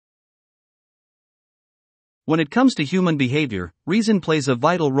When it comes to human behavior, reason plays a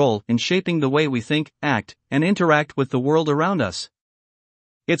vital role in shaping the way we think, act, and interact with the world around us.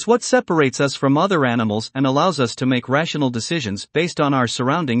 It's what separates us from other animals and allows us to make rational decisions based on our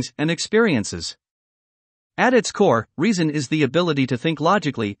surroundings and experiences. At its core, reason is the ability to think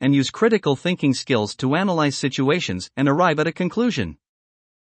logically and use critical thinking skills to analyze situations and arrive at a conclusion.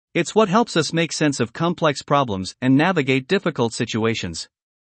 It's what helps us make sense of complex problems and navigate difficult situations.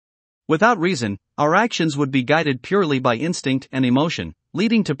 Without reason, our actions would be guided purely by instinct and emotion,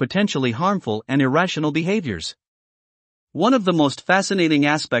 leading to potentially harmful and irrational behaviors. One of the most fascinating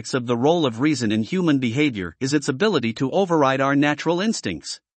aspects of the role of reason in human behavior is its ability to override our natural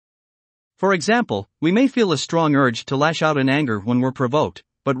instincts. For example, we may feel a strong urge to lash out in anger when we're provoked,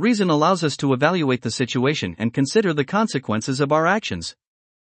 but reason allows us to evaluate the situation and consider the consequences of our actions.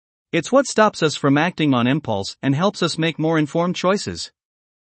 It's what stops us from acting on impulse and helps us make more informed choices.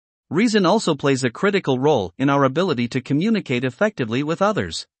 Reason also plays a critical role in our ability to communicate effectively with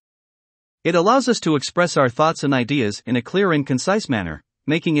others. It allows us to express our thoughts and ideas in a clear and concise manner,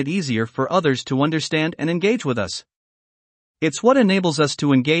 making it easier for others to understand and engage with us. It's what enables us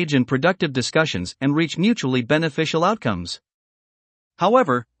to engage in productive discussions and reach mutually beneficial outcomes.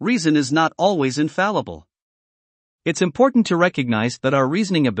 However, reason is not always infallible. It's important to recognize that our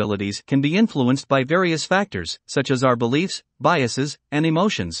reasoning abilities can be influenced by various factors, such as our beliefs, biases, and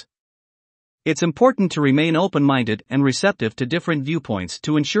emotions. It's important to remain open-minded and receptive to different viewpoints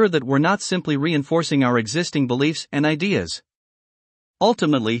to ensure that we're not simply reinforcing our existing beliefs and ideas.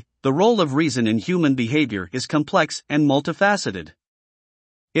 Ultimately, the role of reason in human behavior is complex and multifaceted.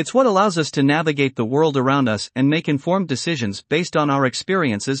 It's what allows us to navigate the world around us and make informed decisions based on our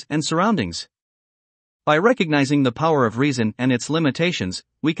experiences and surroundings. By recognizing the power of reason and its limitations,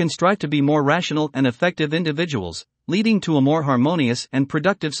 we can strive to be more rational and effective individuals, leading to a more harmonious and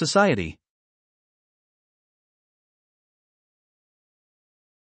productive society.